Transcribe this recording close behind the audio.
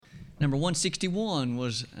Number 161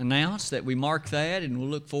 was announced that we mark that, and we'll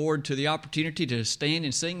look forward to the opportunity to stand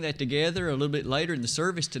and sing that together a little bit later in the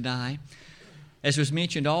service tonight. As was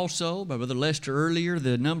mentioned also by Brother Lester earlier,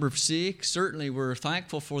 the number of sick, certainly we're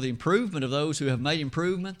thankful for the improvement of those who have made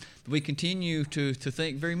improvement. But we continue to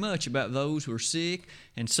think very much about those who are sick,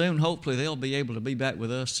 and soon hopefully they'll be able to be back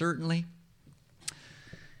with us certainly.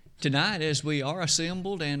 Tonight, as we are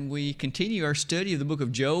assembled and we continue our study of the book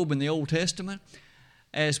of Job in the Old Testament,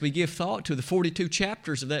 as we give thought to the 42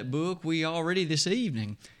 chapters of that book, we already this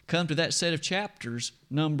evening come to that set of chapters,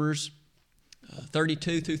 Numbers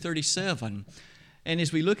 32 through 37. And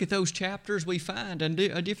as we look at those chapters, we find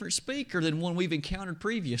a different speaker than one we've encountered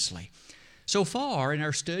previously. So far in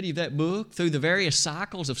our study of that book, through the various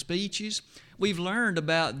cycles of speeches, we've learned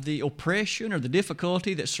about the oppression or the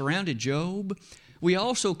difficulty that surrounded Job. We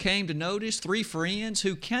also came to notice three friends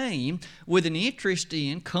who came with an interest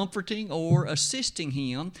in comforting or assisting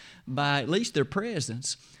him by at least their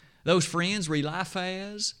presence. Those friends were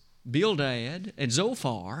Eliphaz, Bildad, and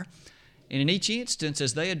Zophar. And in each instance,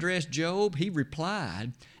 as they addressed Job, he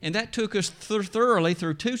replied. And that took us thoroughly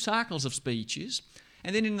through two cycles of speeches.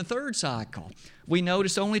 And then in the third cycle, we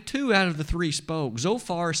noticed only two out of the three spoke.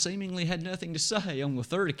 Zophar seemingly had nothing to say on the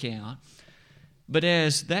third account. But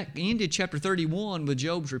as that ended chapter 31 with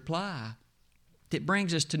Job's reply, it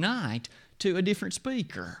brings us tonight to a different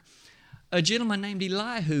speaker. A gentleman named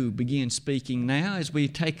Elihu begins speaking now as we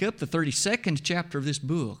take up the 32nd chapter of this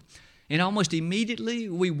book. And almost immediately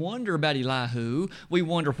we wonder about Elihu. We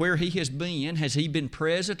wonder where he has been. Has he been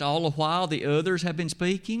present all the while the others have been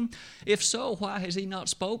speaking? If so, why has he not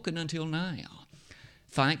spoken until now?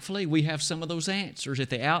 Thankfully, we have some of those answers at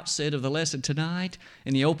the outset of the lesson tonight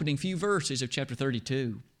in the opening few verses of chapter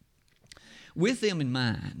 32. With them in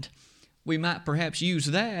mind, we might perhaps use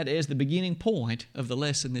that as the beginning point of the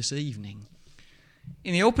lesson this evening.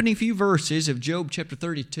 In the opening few verses of Job chapter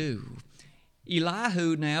 32,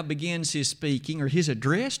 Elihu now begins his speaking or his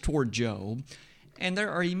address toward Job, and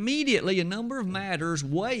there are immediately a number of matters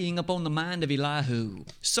weighing upon the mind of Elihu,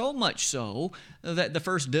 so much so that the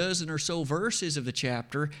first dozen or so verses of the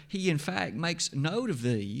chapter, he in fact makes note of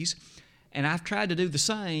these, and I've tried to do the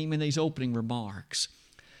same in these opening remarks.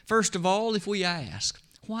 First of all, if we ask,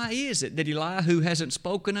 why is it that Elihu hasn't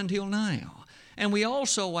spoken until now? And we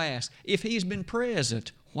also ask, if he's been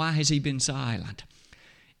present, why has he been silent?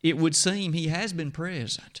 It would seem he has been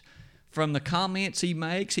present. From the comments he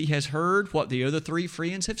makes, he has heard what the other three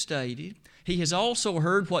friends have stated. He has also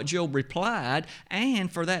heard what Job replied,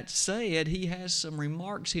 and for that said, he has some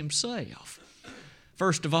remarks himself.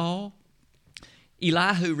 First of all,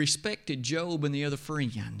 Elihu respected Job and the other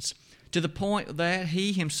friends to the point that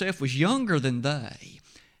he himself was younger than they.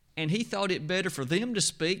 And he thought it better for them to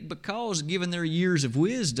speak because, given their years of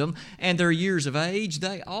wisdom and their years of age,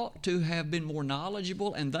 they ought to have been more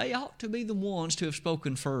knowledgeable and they ought to be the ones to have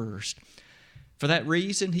spoken first. For that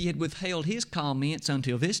reason, he had withheld his comments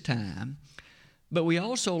until this time. But we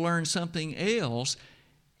also learned something else.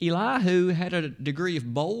 Elihu had a degree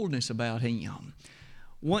of boldness about him.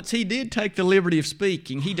 Once he did take the liberty of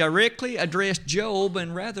speaking, he directly addressed Job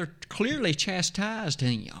and rather clearly chastised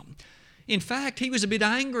him. In fact, he was a bit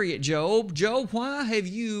angry at Job. Job, why have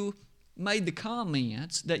you made the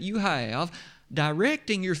comments that you have,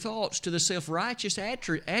 directing your thoughts to the self-righteous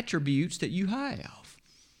attributes that you have?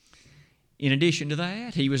 In addition to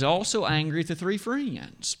that, he was also angry at the three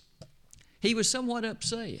friends. He was somewhat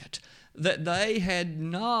upset that they had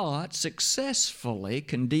not successfully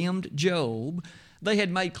condemned Job. They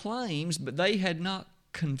had made claims, but they had not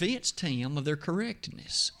convinced him of their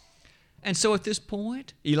correctness. And so at this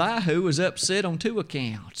point, Elihu was upset on two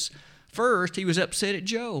accounts. First, he was upset at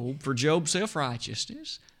Job for Job's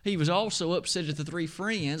self-righteousness. He was also upset at the three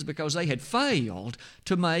friends because they had failed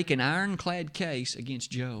to make an ironclad case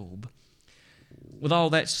against Job. With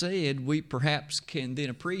all that said, we perhaps can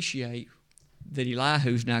then appreciate that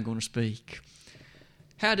Elihu's now going to speak.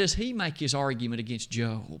 How does he make his argument against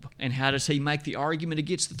Job? And how does he make the argument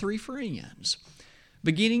against the three friends?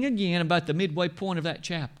 Beginning again about the midway point of that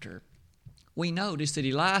chapter, we notice that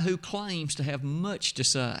Elihu claims to have much to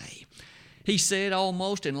say. He said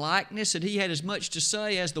almost in likeness that he had as much to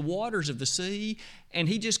say as the waters of the sea, and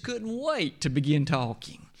he just couldn't wait to begin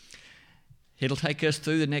talking. It'll take us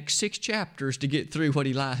through the next 6 chapters to get through what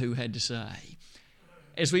Elihu had to say.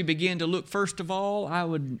 As we begin to look, first of all, I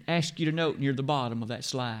would ask you to note near the bottom of that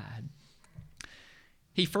slide.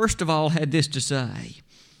 He first of all had this to say.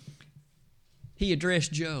 He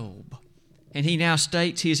addressed Job. And he now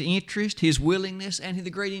states his interest, his willingness, and the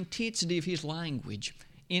great intensity of his language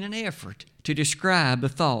in an effort to describe the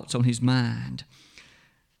thoughts on his mind.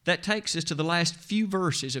 That takes us to the last few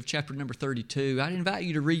verses of chapter number 32. I'd invite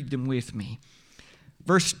you to read them with me.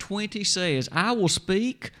 Verse 20 says, I will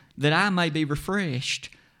speak that I may be refreshed.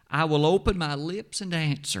 I will open my lips and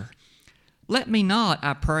answer. Let me not,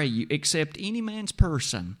 I pray you, accept any man's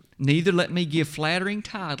person, neither let me give flattering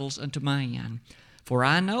titles unto man. For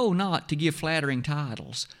I know not to give flattering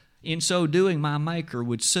titles. In so doing, my Maker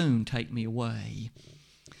would soon take me away.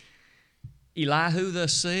 Elihu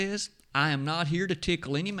thus says, I am not here to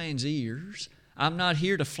tickle any man's ears. I'm not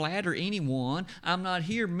here to flatter anyone. I'm not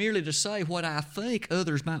here merely to say what I think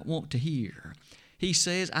others might want to hear. He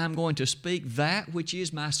says, I'm going to speak that which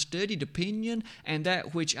is my studied opinion and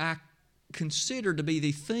that which I consider to be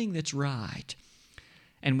the thing that's right.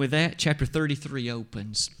 And with that, chapter 33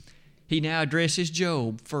 opens. He now addresses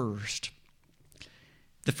Job first.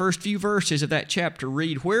 The first few verses of that chapter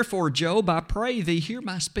read, Wherefore, Job, I pray thee, hear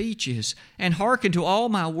my speeches, and hearken to all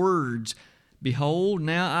my words. Behold,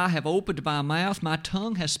 now I have opened my mouth, my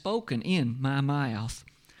tongue has spoken in my mouth.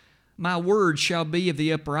 My words shall be of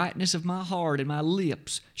the uprightness of my heart, and my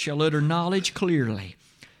lips shall utter knowledge clearly.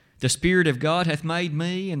 The Spirit of God hath made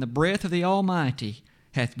me, and the breath of the Almighty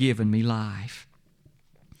hath given me life.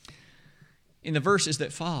 In the verses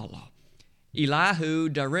that follow, Elihu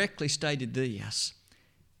directly stated this.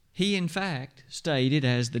 He, in fact, stated,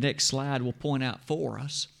 as the next slide will point out for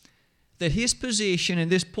us, that his position in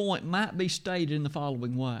this point might be stated in the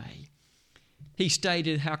following way. He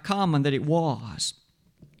stated how common that it was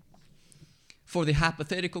for the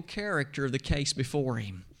hypothetical character of the case before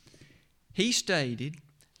him. He stated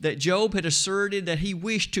that Job had asserted that he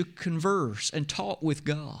wished to converse and talk with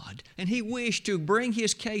God, and he wished to bring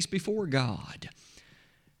his case before God.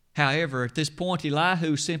 However, at this point,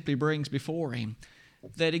 Elihu simply brings before him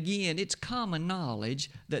that, again, it's common knowledge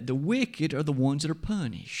that the wicked are the ones that are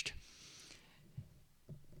punished.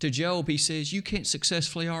 To Job, he says, you can't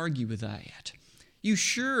successfully argue with that. You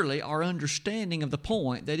surely are understanding of the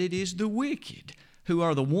point that it is the wicked who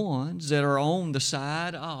are the ones that are on the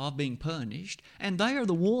side of being punished, and they are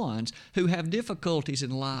the ones who have difficulties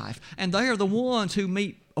in life, and they are the ones who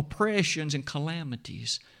meet oppressions and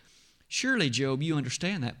calamities. Surely, Job, you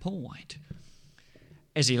understand that point.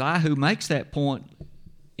 As Elihu makes that point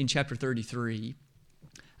in chapter 33,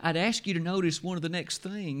 I'd ask you to notice one of the next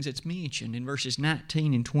things that's mentioned in verses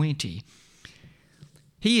 19 and 20.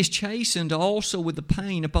 He is chastened also with the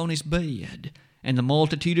pain upon his bed, and the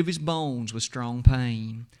multitude of his bones with strong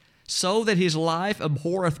pain, so that his life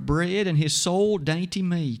abhorreth bread, and his soul dainty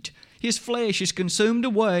meat. His flesh is consumed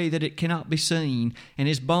away that it cannot be seen, and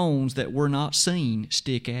his bones that were not seen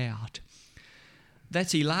stick out.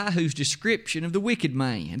 That's Elihu's description of the wicked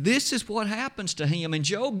man. This is what happens to him. And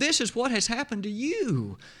Job, this is what has happened to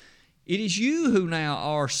you. It is you who now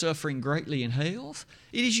are suffering greatly in health.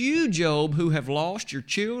 It is you, Job, who have lost your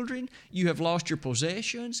children. You have lost your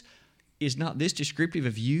possessions. Is not this descriptive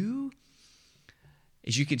of you?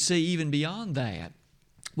 As you can see, even beyond that,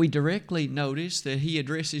 we directly notice that he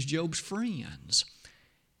addresses Job's friends.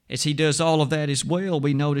 As he does all of that as well,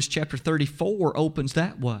 we notice chapter 34 opens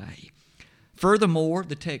that way. Furthermore,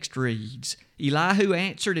 the text reads, Elihu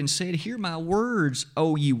answered and said, Hear my words,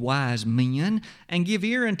 O ye wise men, and give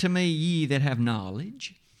ear unto me, ye that have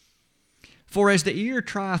knowledge. For as the ear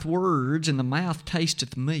trieth words, and the mouth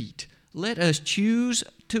tasteth meat, let us choose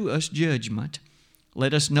to us judgment.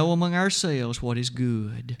 Let us know among ourselves what is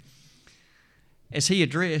good. As he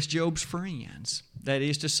addressed Job's friends, that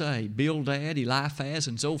is to say, Bildad, Eliphaz,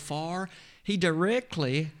 and Zophar, he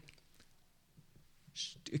directly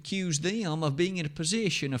accused them of being in a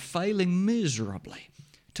position of failing miserably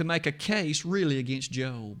to make a case really against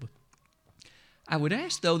Job. I would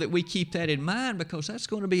ask, though, that we keep that in mind because that's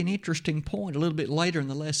going to be an interesting point a little bit later in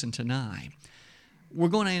the lesson tonight. We're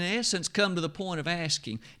going to, in essence, come to the point of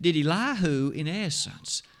asking, did Elihu, in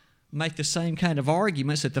essence, make the same kind of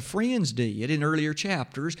arguments that the friends did in earlier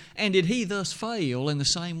chapters, and did he thus fail in the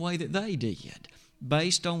same way that they did,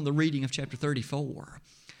 based on the reading of chapter 34?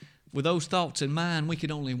 With those thoughts in mind, we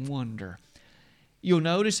can only wonder. You'll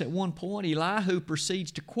notice at one point, Elihu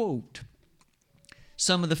proceeds to quote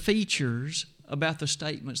some of the features about the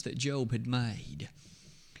statements that Job had made.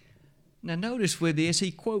 Now notice with this,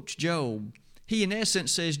 he quotes Job. He in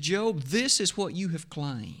essence says, Job, this is what you have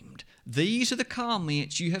claimed. These are the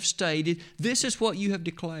comments you have stated. This is what you have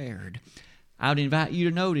declared. I would invite you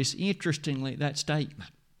to notice, interestingly, that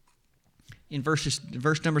statement. In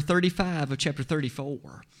verse number 35 of chapter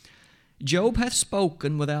 34. Job hath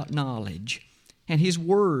spoken without knowledge, and his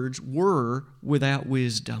words were without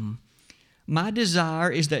wisdom. My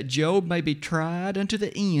desire is that Job may be tried unto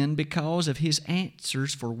the end because of his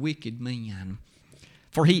answers for wicked men.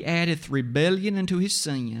 For he addeth rebellion unto his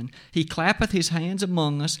sin. He clappeth his hands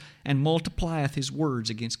among us, and multiplieth his words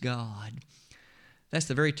against God. That's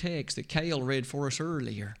the very text that Cale read for us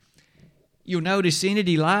earlier. You'll notice in it,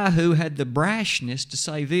 Elihu had the brashness to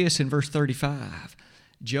say this in verse 35.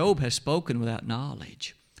 Job has spoken without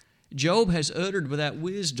knowledge. Job has uttered without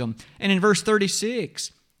wisdom. And in verse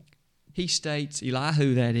 36, he states,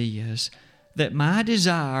 Elihu that is, that my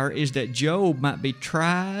desire is that Job might be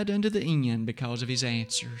tried unto the end because of his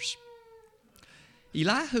answers.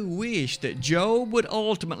 Elihu wished that Job would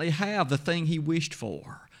ultimately have the thing he wished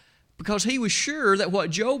for, because he was sure that what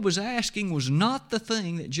Job was asking was not the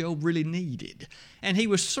thing that Job really needed. And he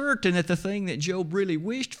was certain that the thing that Job really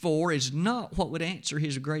wished for is not what would answer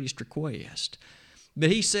his greatest request.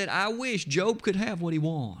 But he said, I wish Job could have what he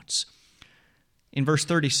wants. In verse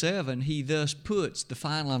 37, he thus puts the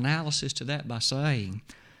final analysis to that by saying,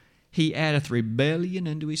 he addeth rebellion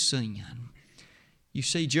unto his sin. You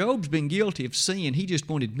see, Job's been guilty of sin. He just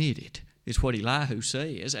won't admit it, is what Elihu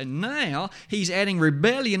says. And now he's adding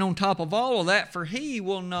rebellion on top of all of that, for he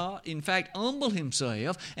will not, in fact, humble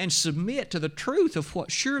himself and submit to the truth of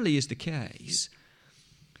what surely is the case.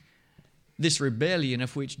 This rebellion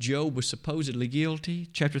of which Job was supposedly guilty,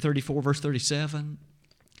 chapter 34, verse 37,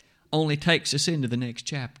 only takes us into the next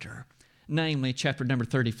chapter, namely chapter number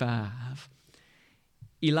 35.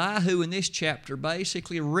 Elihu in this chapter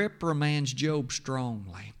basically reprimands Job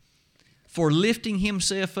strongly for lifting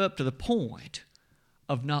himself up to the point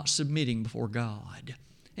of not submitting before God.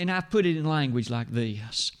 And I put it in language like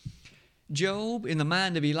this. Job, in the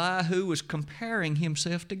mind of Elihu, was comparing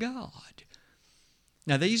himself to God.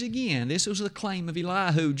 Now this was the claim of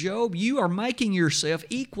Elihu. Job, you are making yourself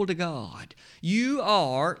equal to God. You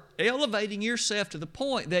are elevating yourself to the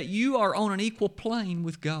point that you are on an equal plane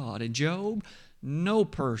with God. And Job, no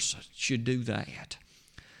person should do that.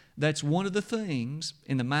 That's one of the things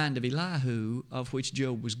in the mind of Elihu of which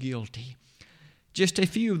Job was guilty. Just a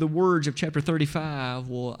few of the words of chapter 35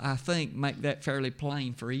 will, I think, make that fairly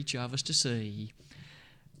plain for each of us to see.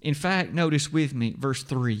 In fact, notice with me verse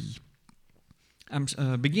 3.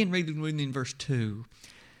 Begin reading with me in verse 2.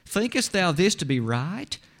 Thinkest thou this to be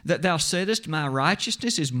right, that thou saidest, my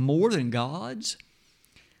righteousness is more than God's?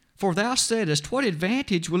 For thou saidest, what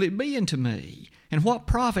advantage will it be unto me? And what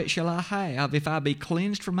profit shall I have if I be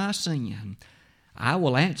cleansed from my sin? I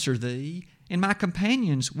will answer thee, and my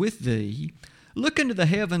companions with thee. Look into the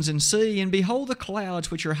heavens and see, and behold the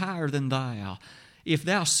clouds which are higher than thou. If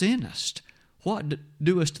thou sinnest, what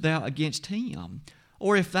doest thou against him?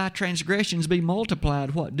 Or if thy transgressions be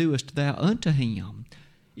multiplied, what doest thou unto him?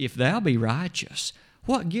 If thou be righteous,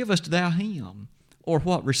 what givest thou him? Or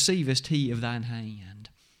what receivest he of thine hand?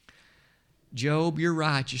 Job, your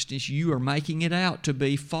righteousness, you are making it out to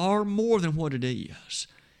be far more than what it is.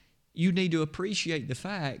 You need to appreciate the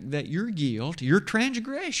fact that your guilt, your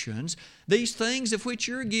transgressions, these things of which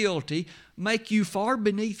you're guilty, make you far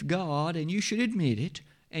beneath God, and you should admit it,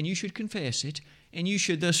 and you should confess it, and you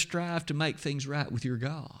should thus strive to make things right with your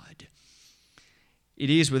God. It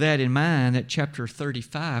is with that in mind that chapter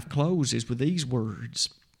 35 closes with these words,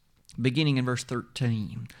 beginning in verse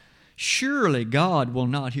 13. Surely God will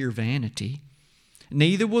not hear vanity,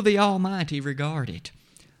 neither will the Almighty regard it.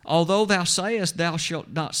 Although thou sayest thou shalt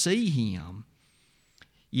not see him,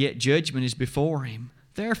 yet judgment is before him.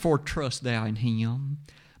 Therefore trust thou in him.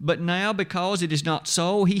 But now, because it is not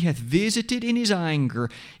so, he hath visited in his anger,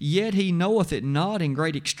 yet he knoweth it not in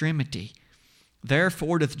great extremity.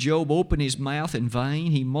 Therefore doth Job open his mouth in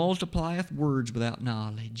vain, he multiplieth words without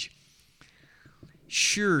knowledge.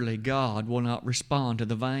 Surely God will not respond to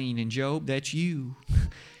the vain in Job, that's you.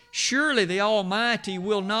 Surely the Almighty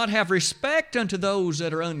will not have respect unto those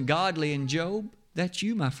that are ungodly in Job, that's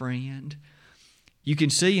you, my friend. You can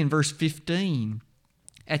see in verse 15,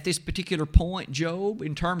 at this particular point, Job,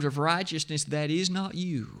 in terms of righteousness, that is not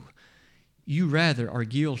you. You rather are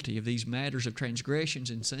guilty of these matters of transgressions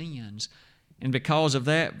and sins. And because of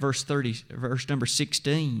that, verse number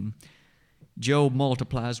 16, Job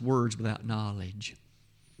multiplies words without knowledge.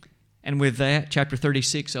 And with that, chapter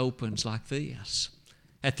 36 opens like this.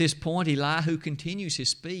 At this point, Elihu continues his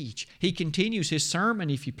speech. He continues his sermon,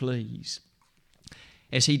 if you please.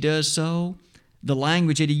 As he does so, the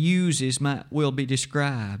language that he uses will be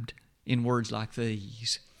described in words like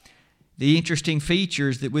these. The interesting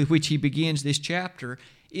features with which he begins this chapter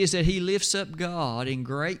is that he lifts up God in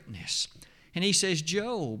greatness. And he says,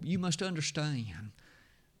 Job, you must understand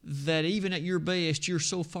that even at your best, you're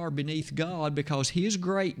so far beneath God because His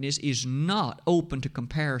greatness is not open to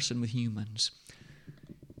comparison with humans.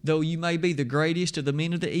 Though you may be the greatest of the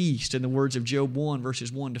men of the East, in the words of Job 1,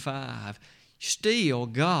 verses 1 to 5, still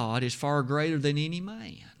God is far greater than any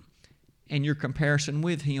man, and your comparison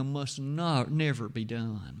with Him must never be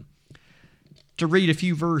done. To read a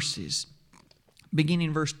few verses, beginning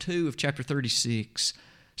in verse 2 of chapter 36,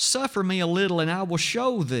 "Suffer me a little, and I will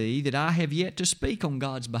show thee that I have yet to speak on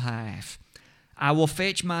God's behalf. I will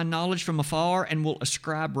fetch my knowledge from afar, and will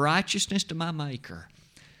ascribe righteousness to my Maker."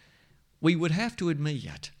 We would have to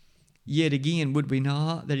admit, yet again, would we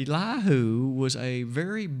not, that Elihu was a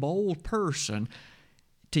very bold person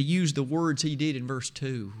to use the words he did in verse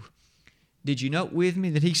 2. Did you note with me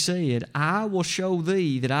that he said, "I will show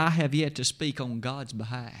thee that I have yet to speak on God's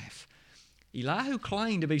behalf"? Elihu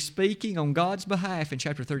claimed to be speaking on God's behalf in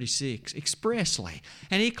chapter 36 expressly,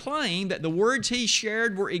 and he claimed that the words he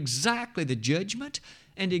shared were exactly the judgment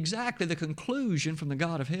and exactly the conclusion from the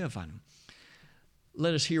God of heaven.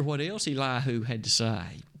 Let us hear what else Elihu had to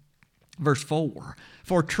say. Verse 4,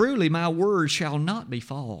 "For truly my word shall not be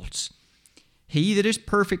false. He that is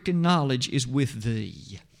perfect in knowledge is with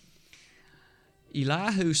thee."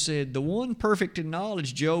 Elihu said, the one perfect in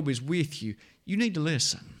knowledge, Job, is with you. You need to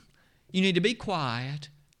listen. You need to be quiet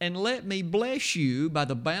and let me bless you by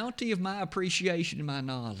the bounty of my appreciation and my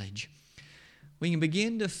knowledge. We can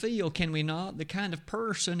begin to feel, can we not, the kind of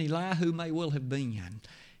person Elihu may well have been.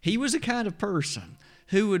 He was the kind of person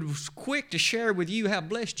who was quick to share with you how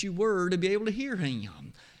blessed you were to be able to hear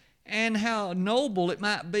him, and how noble it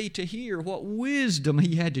might be to hear what wisdom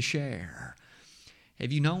he had to share.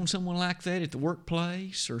 Have you known someone like that at the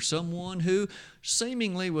workplace, or someone who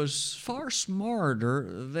seemingly was far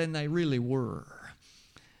smarter than they really were?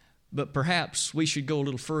 But perhaps we should go a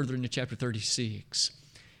little further into chapter 36.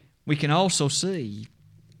 We can also see,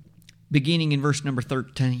 beginning in verse number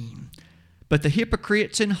 13, "But the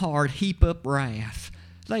hypocrites in heart heap up wrath.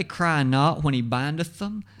 They cry not when he bindeth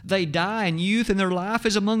them. They die in youth, and their life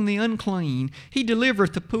is among the unclean. He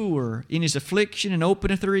delivereth the poor in his affliction, and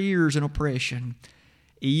openeth their ears in oppression.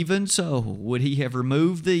 Even so would he have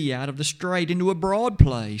removed thee out of the strait into a broad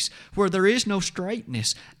place, where there is no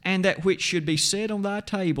straightness, and that which should be set on thy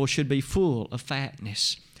table should be full of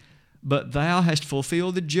fatness. But thou hast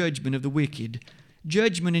fulfilled the judgment of the wicked.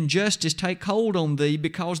 Judgment and justice take hold on thee,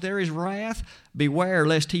 because there is wrath. Beware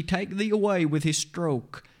lest he take thee away with his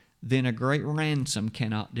stroke. Then a great ransom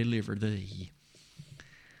cannot deliver thee."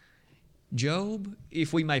 Job,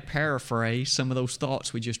 if we may paraphrase some of those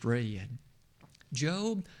thoughts we just read,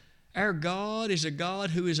 Job, our God is a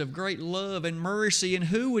God who is of great love and mercy, and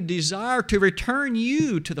who would desire to return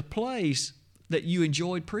you to the place that you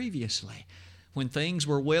enjoyed previously, when things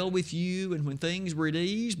were well with you and when things were at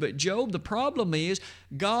ease. But Job, the problem is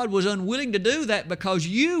God was unwilling to do that because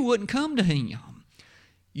you wouldn't come to Him.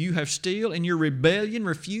 You have still, in your rebellion,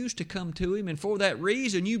 refused to come to Him, and for that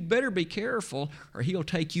reason you better be careful, or He'll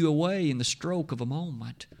take you away in the stroke of a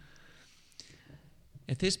moment.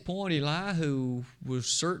 At this point, Elihu was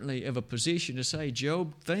certainly of a position to say,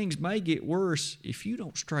 Job, things may get worse if you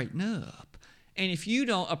don't straighten up, and if you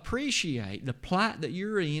don't appreciate the plight that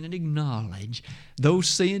you're in and acknowledge those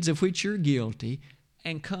sins of which you're guilty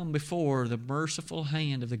and come before the merciful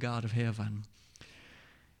hand of the God of heaven.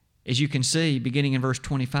 As you can see, beginning in verse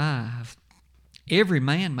 25, "Every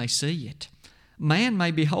man may see it. Man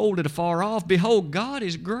may behold it afar off. Behold, God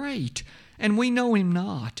is great, and we know Him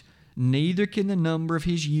not. Neither can the number of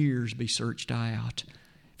His years be searched out.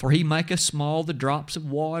 For He maketh small the drops of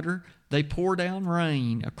water. They pour down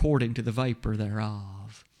rain according to the vapor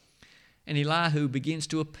thereof." And Elihu begins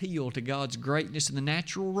to appeal to God's greatness in the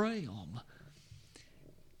natural realm.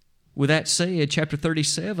 With that said, chapter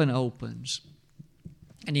 37 opens,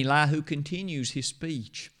 and Elihu continues his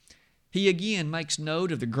speech. He again makes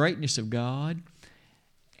note of the greatness of God,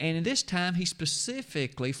 and in this time he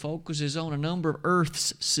specifically focuses on a number of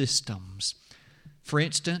Earth's systems. For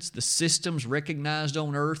instance, the systems recognized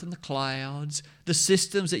on Earth in the clouds, the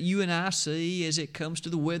systems that you and I see as it comes to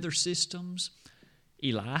the weather systems.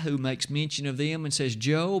 Elihu makes mention of them and says,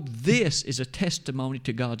 Job, this is a testimony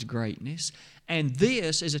to God's greatness, and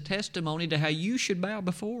this is a testimony to how you should bow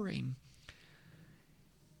before Him.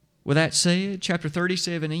 With that said, chapter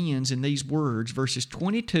 37 ends in these words, verses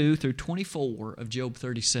 22 through 24 of Job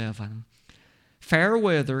 37. "Fair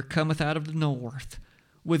weather cometh out of the north.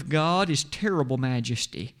 With God is terrible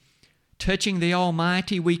majesty. Touching the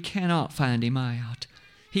Almighty, we cannot find Him out.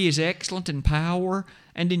 He is excellent in power,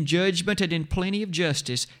 and in judgment, and in plenty of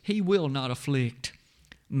justice. He will not afflict.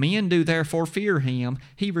 Men do therefore fear Him.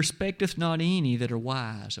 He respecteth not any that are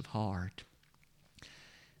wise of heart."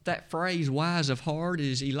 That phrase, wise of heart,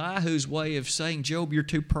 is Elihu's way of saying, Job, you're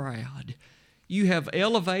too proud. You have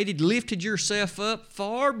lifted yourself up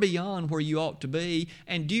far beyond where you ought to be,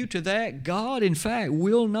 and due to that, God, in fact,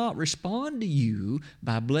 will not respond to you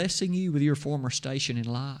by blessing you with your former station in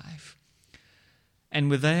life. And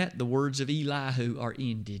with that, the words of Elihu are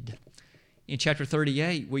ended. In chapter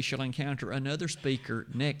 38, we shall encounter another speaker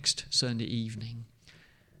next Sunday evening.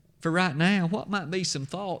 For right now, what might be some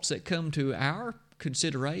thoughts that come to our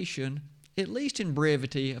consideration, at least in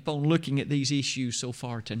brevity, upon looking at these issues so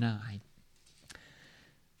far tonight?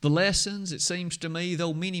 The lessons, it seems to me,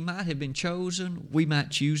 though many might have been chosen, we might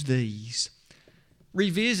choose these.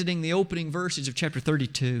 Revisiting the opening verses of chapter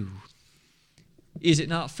 32, is it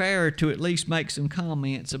not fair to at least make some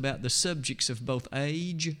comments about the subjects of both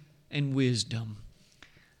age and wisdom?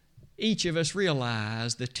 Each of us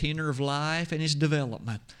realize the tenor of life and its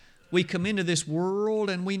development. We come into this world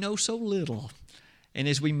and we know so little. And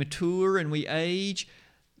as we mature and we age,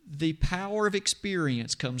 the power of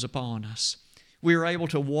experience comes upon us. We are able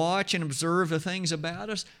to watch and observe the things about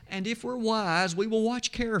us, and if we're wise, we will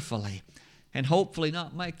watch carefully and hopefully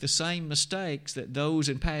not make the same mistakes that those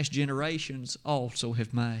in past generations also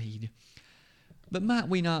have made. But might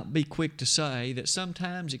we not be quick to say that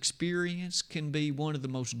sometimes experience can be one of the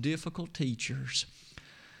most difficult teachers?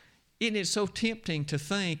 Isn't it so tempting to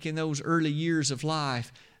think in those early years of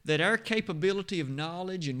life that our capability of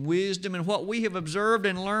knowledge and wisdom and what we have observed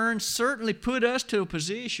and learned certainly put us to a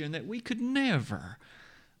position that we could never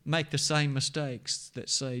make the same mistakes that,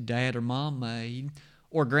 say, Dad or Mom made,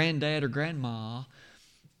 or Granddad or Grandma?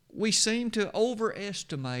 We seem to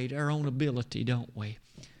overestimate our own ability, don't we?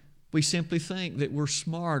 We simply think that we're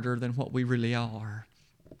smarter than what we really are.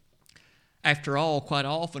 After all, quite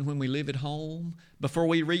often when we live at home, before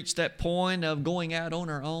we reach that point of going out on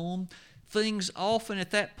our own, things often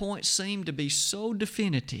at that point seem to be so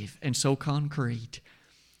definitive and so concrete.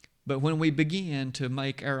 But when we begin to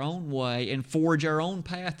make our own way and forge our own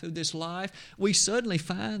path through this life, we suddenly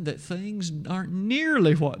find that things aren't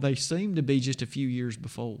nearly what they seemed to be just a few years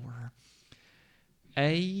before.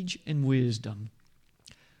 Age and wisdom.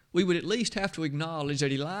 We would at least have to acknowledge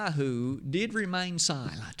that Elihu did remain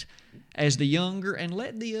silent as the younger and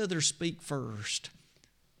let the others speak first,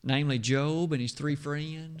 namely Job and his three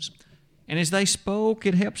friends. And as they spoke,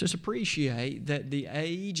 it helps us appreciate that the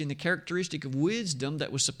age and the characteristic of wisdom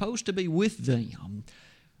that was supposed to be with them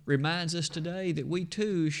reminds us today that we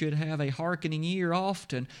too should have a hearkening ear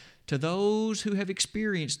often to those who have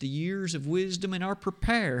experienced the years of wisdom and are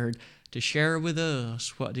prepared to share with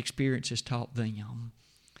us what experience has taught them.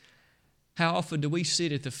 How often do we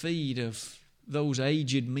sit at the feet of those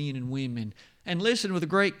aged men and women and listen with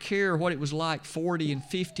great care what it was like 40 and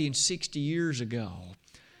 50 and 60 years ago?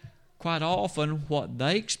 Quite often, what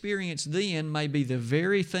they experienced then may be the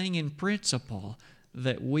very thing in principle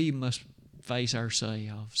that we must face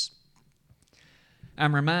ourselves.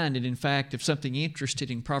 I'm reminded, in fact, of something interesting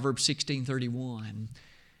in Proverbs 16:31,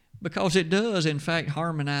 because it does, in fact,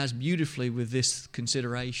 harmonize beautifully with this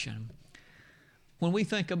consideration. When we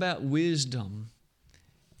think about wisdom,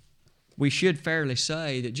 we should fairly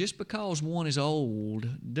say that just because one is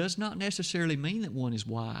old does not necessarily mean that one is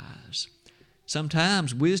wise.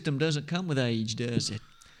 Sometimes wisdom doesn't come with age, does it?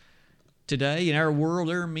 Today in our world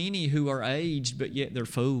there are many who are aged, but yet they're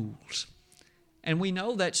fools. And we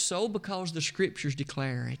know that's so because the Scriptures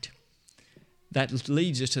declare it. That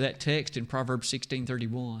leads us to that text in Proverbs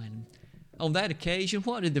 16:31. On that occasion,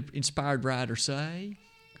 what did the inspired writer say?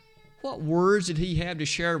 What words did he have to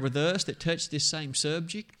share with us that touched this same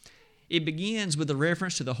subject? It begins with a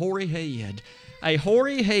reference to the hoary head. A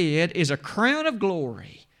hoary head is a crown of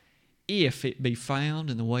glory, if it be found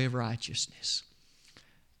in the way of righteousness.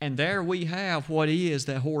 And there we have what is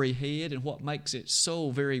that hoary head and what makes it so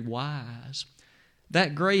very wise.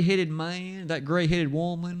 That gray-headed man, that gray-headed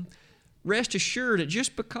woman, rest assured that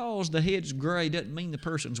just because the head's gray doesn't mean the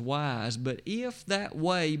person's wise, but if that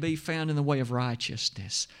way be found in the way of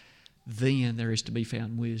righteousness, then there is to be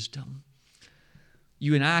found wisdom.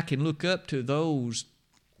 You and I can look up to those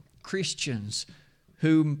Christians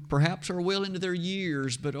who perhaps are well into their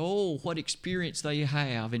years, but oh, what experience they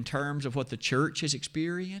have in terms of what the church has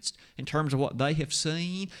experienced, in terms of what they have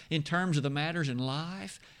seen, in terms of the matters in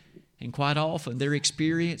life. And quite often their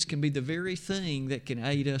experience can be the very thing that can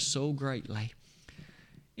aid us so greatly.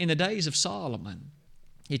 In the days of Solomon,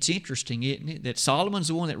 it's interesting, isn't it, that Solomon's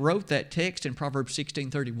the one that wrote that text in Proverbs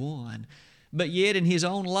 16:31, but yet in his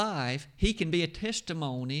own life, he can be a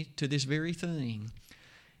testimony to this very thing.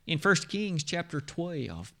 In 1 Kings chapter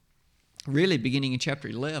 12, really beginning in chapter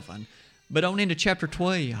 11, but on into chapter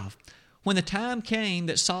 12, when the time came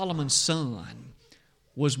that Solomon's son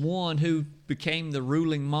was one who became the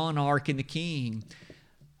ruling monarch and the king,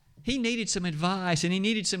 He needed some advice and he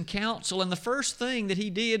needed some counsel, and the first thing that he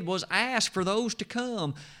did was ask for those to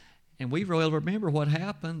come. And we well remember what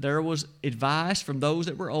happened. There was advice from those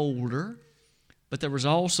that were older, but there was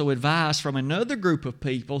also advice from another group of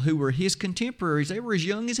people who were his contemporaries. They were as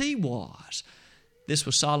young as he was. This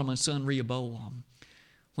was Solomon's son Rehoboam.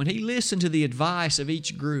 When he listened to the advice of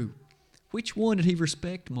each group, which one did he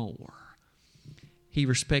respect more? He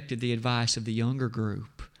respected the advice of the younger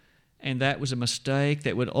group. And that was a mistake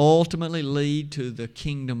that would ultimately lead to the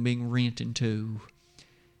kingdom being rent in two.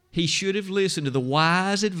 He should have listened to the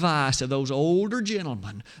wise advice of those older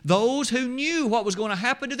gentlemen, those who knew what was going to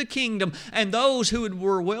happen to the kingdom, and those who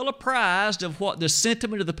were well apprised of what the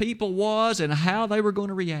sentiment of the people was and how they were going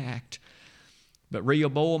to react. But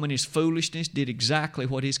Rehoboam in his foolishness did exactly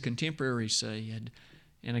what his contemporaries said.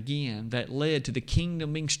 And again, that led to the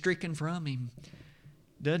kingdom being stricken from him.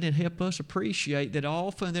 Doesn't it help us appreciate that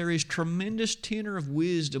often there is tremendous tenor of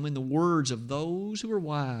wisdom in the words of those who are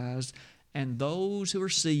wise and those who are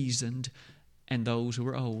seasoned and those who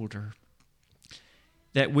are older?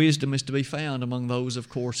 That wisdom is to be found among those, of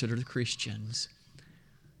course, that are the Christians.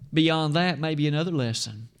 Beyond that, maybe another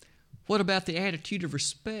lesson. What about the attitude of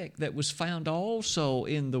respect that was found also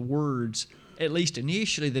in the words, at least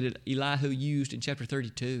initially, that Elihu used in chapter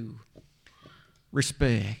 32?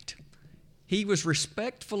 Respect. He was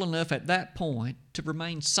respectful enough at that point to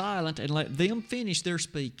remain silent and let them finish their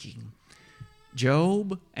speaking.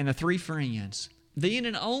 Job and the three friends. Then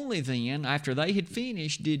and only then, after they had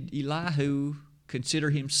finished, did Elihu consider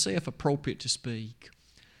himself appropriate to speak.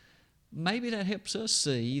 Maybe that helps us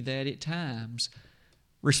see that at times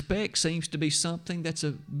respect seems to be something that's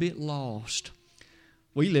a bit lost.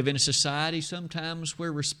 We live in a society sometimes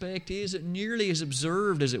where respect isn't nearly as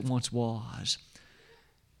observed as it once was.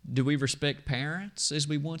 Do we respect parents as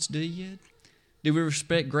we once did? Do we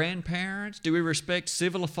respect grandparents? Do we respect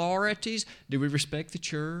civil authorities? Do we respect the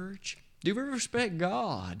church? Do we respect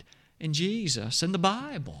God and Jesus and the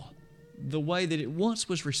Bible the way that it once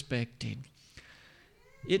was respected?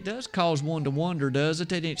 It does cause one to wonder, does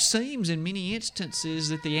it? And it seems in many instances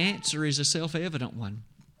that the answer is a self-evident one.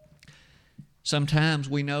 Sometimes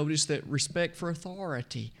we notice that respect for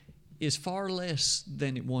authority is far less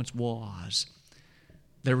than it once was.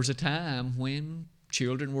 There was a time when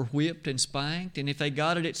children were whipped and spanked, and if they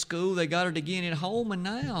got it at school, they got it again at home. And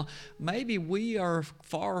now, maybe we are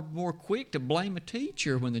far more quick to blame a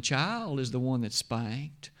teacher when the child is the one that's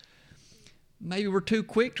spanked. Maybe we're too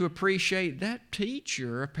quick to appreciate that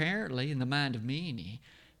teacher, apparently, in the mind of many,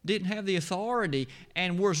 didn't have the authority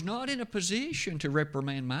and was not in a position to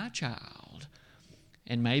reprimand my child.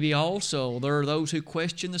 And maybe also there are those who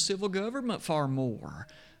question the civil government far more,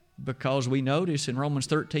 because we notice in Romans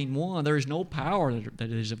 13:1, there is no power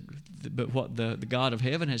that is but what the God of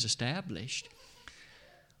heaven has established.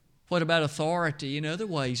 What about authority in other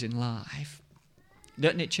ways in life?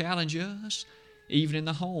 Doesn't it challenge us? Even in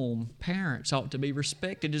the home, parents ought to be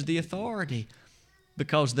respected as the authority,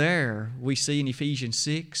 because there we see in Ephesians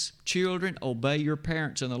 6, children, obey your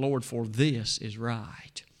parents in the Lord, for this is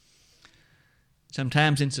right.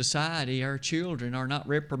 Sometimes in society, our children are not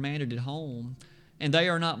reprimanded at home, and they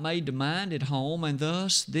are not made to mind at home, and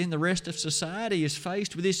thus then the rest of society is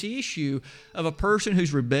faced with this issue of a person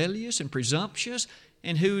who's rebellious and presumptuous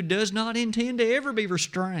and who does not intend to ever be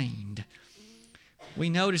restrained. We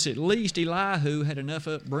notice at least Elihu had enough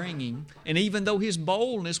upbringing, and even though his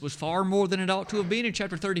boldness was far more than it ought to have been in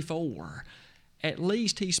chapter 34, at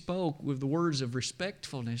least he spoke with the words of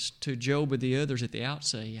respectfulness to Job and the others at the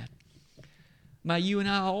outset. May you and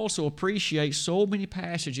I also appreciate so many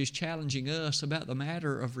passages challenging us about the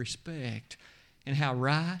matter of respect and how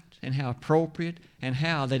right and how appropriate and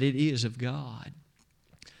how that it is of God.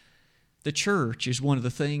 The church is one of the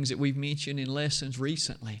things that we've mentioned in lessons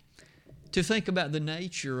recently. To think about the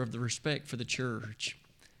nature of the respect for the church.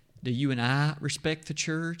 Do you and I respect the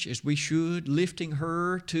church as we should, lifting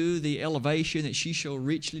her to the elevation that she so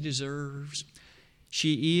richly deserves?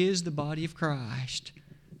 She is the body of Christ.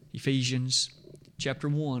 Ephesians chapter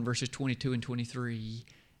 1, verses 22 and 23.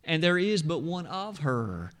 And there is but one of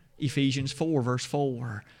her. Ephesians 4, verse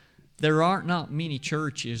 4. There aren't not many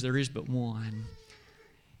churches, there is but one.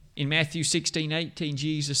 In Matthew 16:18,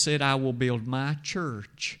 Jesus said, I will build my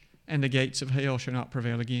church, and the gates of hell shall not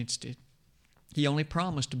prevail against it. He only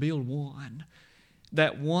promised to build one.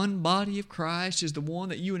 That one body of Christ is the one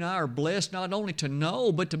that you and I are blessed not only to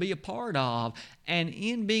know, but to be a part of. And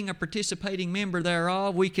in being a participating member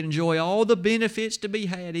thereof, we can enjoy all the benefits to be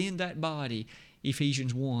had in that body.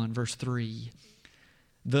 Ephesians 1, verse 3.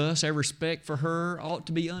 Thus, our respect for her ought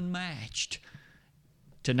to be unmatched.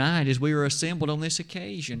 Tonight, as we are assembled on this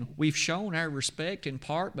occasion, we've shown our respect in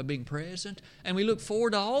part by being present, and we look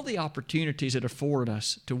forward to all the opportunities that afford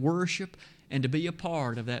us to worship and to be a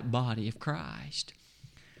part of that body of Christ.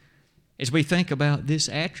 As we think about this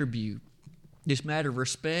attribute, this matter of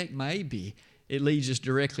respect, maybe it leads us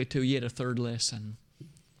directly to yet a third lesson: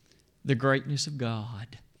 the greatness of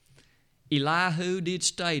God. Elihu did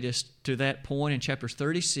state us to that point in chapters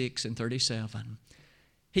 36 and 37.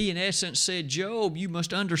 He, in essence, said, Job, you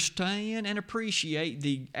must understand and appreciate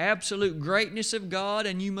the absolute greatness of God,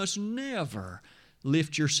 and you must never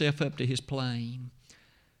lift yourself up to His plane.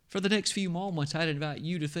 For the next few moments, I'd invite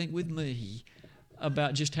you to think with me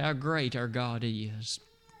about just how great our God is.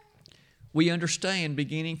 We understand,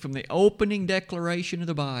 beginning from the opening declaration of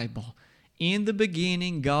the Bible, in the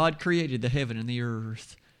beginning God created the heaven and the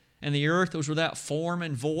earth. And the earth was without form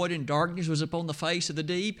and void, and darkness was upon the face of the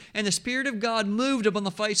deep. And the Spirit of God moved upon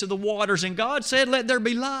the face of the waters. And God said, let there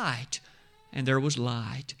be light. And there was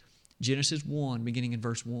light. Genesis 1, beginning in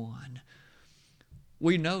verse 1.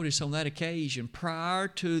 We notice on that occasion, prior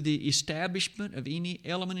to the establishment of any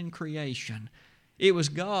element in creation, it was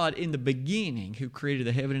God in the beginning who created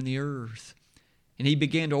the heaven and the earth. And He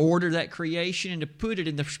began to order that creation and to put it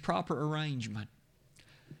in the proper arrangement.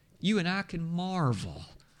 You and I can marvel,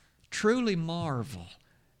 truly marvel,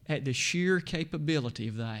 at the sheer capability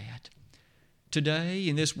of that. Today,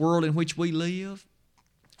 in this world in which we live,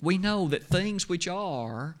 we know that things which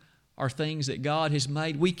are things that God has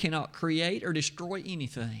made. We cannot create or destroy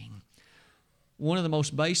anything. One of the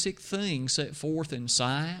most basic things set forth in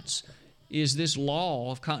science is this law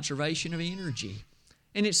of conservation of energy.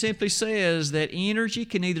 And it simply says that energy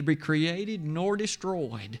can neither be created nor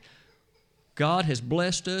destroyed. God has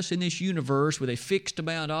blessed us in this universe with a fixed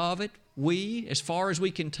amount of it. We, as far as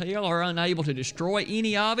we can tell, are unable to destroy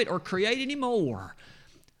any of it or create any more.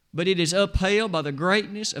 But it is upheld by the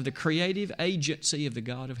greatness of the creative agency of the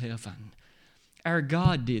God of heaven. Our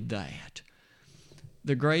God did that.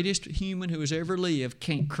 The greatest human who has ever lived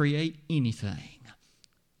can't create anything.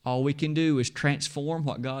 All we can do is transform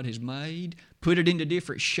what God has made, put it into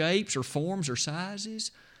different shapes or forms or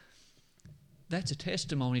sizes. That's a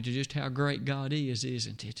testimony to just how great God is,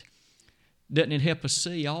 isn't it? Doesn't it help us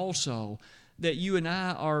see also that you and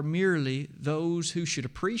I are merely those who should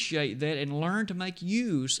appreciate that and learn to make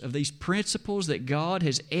use of these principles that God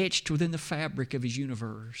has etched within the fabric of His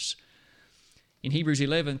universe? In Hebrews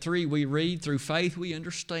 11:3 we read, through faith we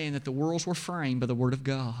understand that the worlds were framed by the Word of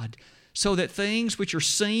God, so that things which are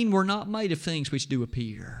seen were not made of things which do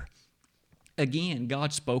appear. Again,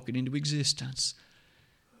 God spoke it into existence.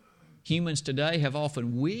 Humans today have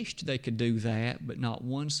often wished they could do that, but not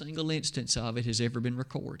one single instance of it has ever been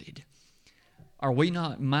recorded. Are we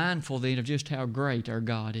not mindful then of just how great our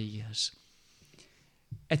God is?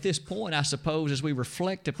 At this point, I suppose, as we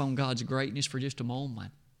reflect upon God's greatness for just a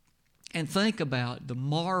moment and think about the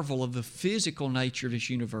marvel of the physical nature of this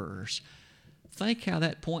universe, think how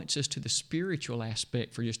that points us to the spiritual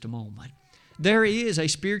aspect for just a moment. There is a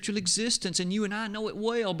spiritual existence, and you and I know it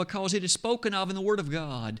well because it is spoken of in the Word of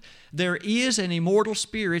God. There is an immortal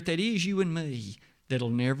spirit that is you and me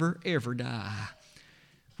that'll never, ever die.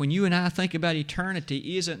 When you and I think about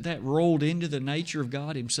eternity, isn't that rolled into the nature of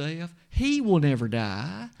God Himself? He will never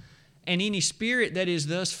die, and any spirit that is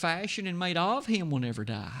thus fashioned and made of Him will never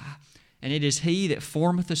die. And it is He that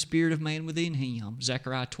formeth the spirit of man within him.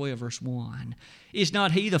 Zechariah 12, verse 1. Is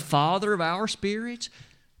not He the Father of our spirits?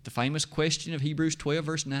 The famous question of Hebrews 12,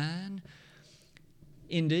 verse 9.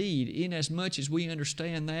 Indeed, inasmuch as we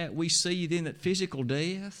understand that, we see then that physical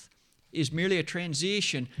death is merely a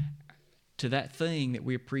transition to that thing that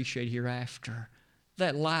we appreciate hereafter.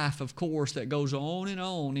 That life, of course, that goes on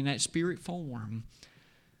in that spirit form.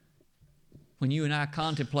 When you and I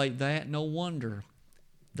contemplate that, no wonder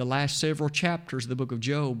the last several chapters of the book of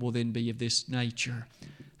Job will then be of this nature.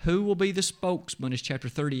 Who will be the spokesman as chapter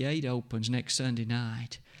 38 opens next Sunday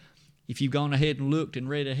night? If you've gone ahead and looked and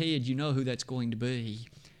read ahead, you know who that's going to be.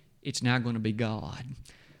 It's now going to be God.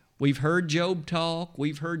 We've heard Job talk.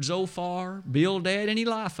 We've heard Zophar, Bildad, and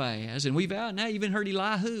Eliphaz, and we've now even heard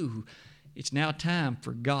Elihu. It's now time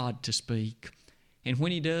for God to speak. And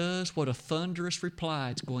when He does, what a thunderous reply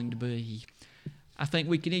it's going to be. I think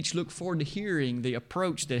we can each look forward to hearing the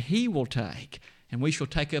approach that He will take, and we shall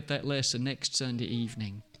take up that lesson next Sunday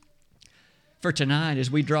evening. For tonight,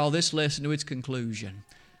 as we draw this lesson to its conclusion,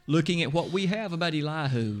 looking at what we have about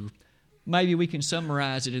Elihu, maybe we can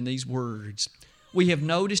summarize it in these words. We have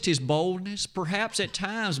noticed his boldness, perhaps at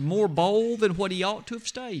times more bold than what he ought to have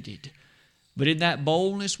stated. But in that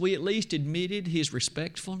boldness, we at least admitted his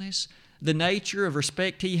respectfulness, the nature of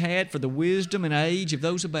respect he had for the wisdom and age of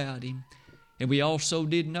those about him. And we also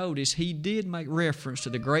did notice he did make reference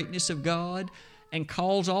to the greatness of God and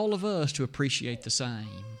calls all of us to appreciate the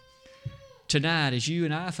same. Tonight, as you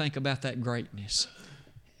and I think about that greatness,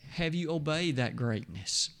 have you obeyed that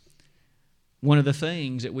greatness? One of the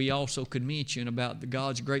things that we also could mention about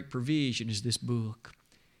God's great provision is this book.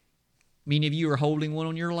 Many of you are holding one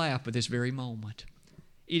on your lap at this very moment.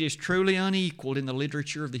 It is truly unequaled in the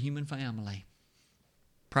literature of the human family,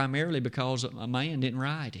 primarily because a man didn't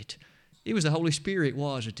write it. It was the Holy Spirit,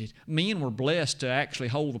 wasn't it? Men were blessed to actually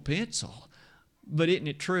hold a pencil. But isn't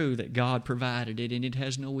it true that God provided it and it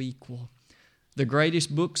has no equal? The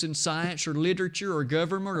greatest books in science or literature or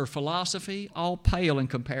government or philosophy all pale in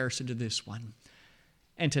comparison to this one.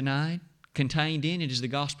 And tonight, contained in it is the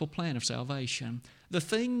gospel plan of salvation. The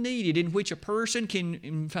thing needed in which a person can,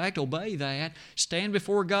 in fact, obey that, stand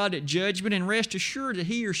before God at judgment and rest assured that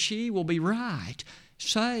he or she will be right,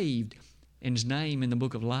 saved, and his name in the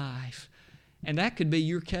book of life. And that could be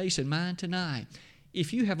your case and mine tonight.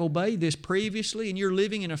 If you have obeyed this previously and you're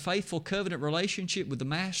living in a faithful covenant relationship with the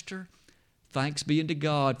Master, thanks be unto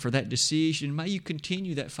God for that decision. May you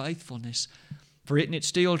continue that faithfulness. For isn't it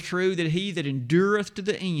still true that he that endureth to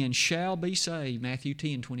the end shall be saved? Matthew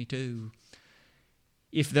 10:22.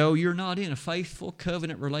 If though you're not in a faithful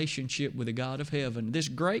covenant relationship with the God of heaven, this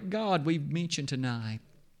great God we've mentioned tonight,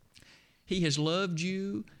 He has loved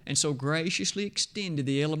you and so graciously extended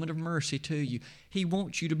the element of mercy to you. He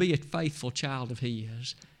wants you to be a faithful child of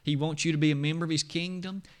His. He wants you to be a member of His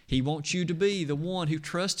kingdom. He wants you to be the one who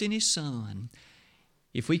trusts in His Son.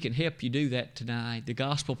 If we can help you do that tonight, the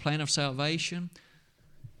gospel plan of salvation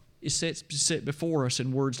is set before us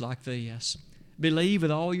in words like this. Believe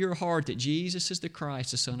with all your heart that Jesus is the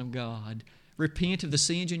Christ, the Son of God. Repent of the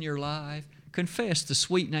sins in your life. Confess the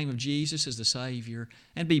sweet name of Jesus as the Savior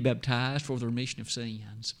and be baptized for the remission of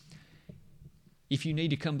sins. If you need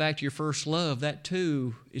to come back to your first love, that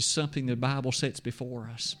too is something the Bible sets before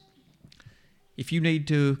us. If you need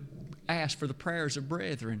to ask for the prayers of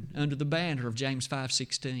brethren under the banner of James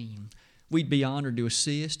 5:16, we'd be honored to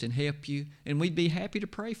assist and help you, and we'd be happy to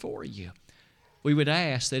pray for you. We would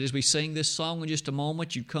ask that as we sing this song in just a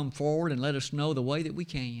moment, you'd come forward and let us know the way that we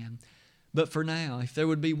can. But for now, if there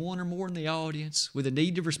would be one or more in the audience with a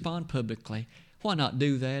need to respond publicly, why not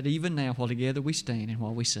do that even now while together we stand and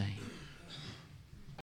while we sing?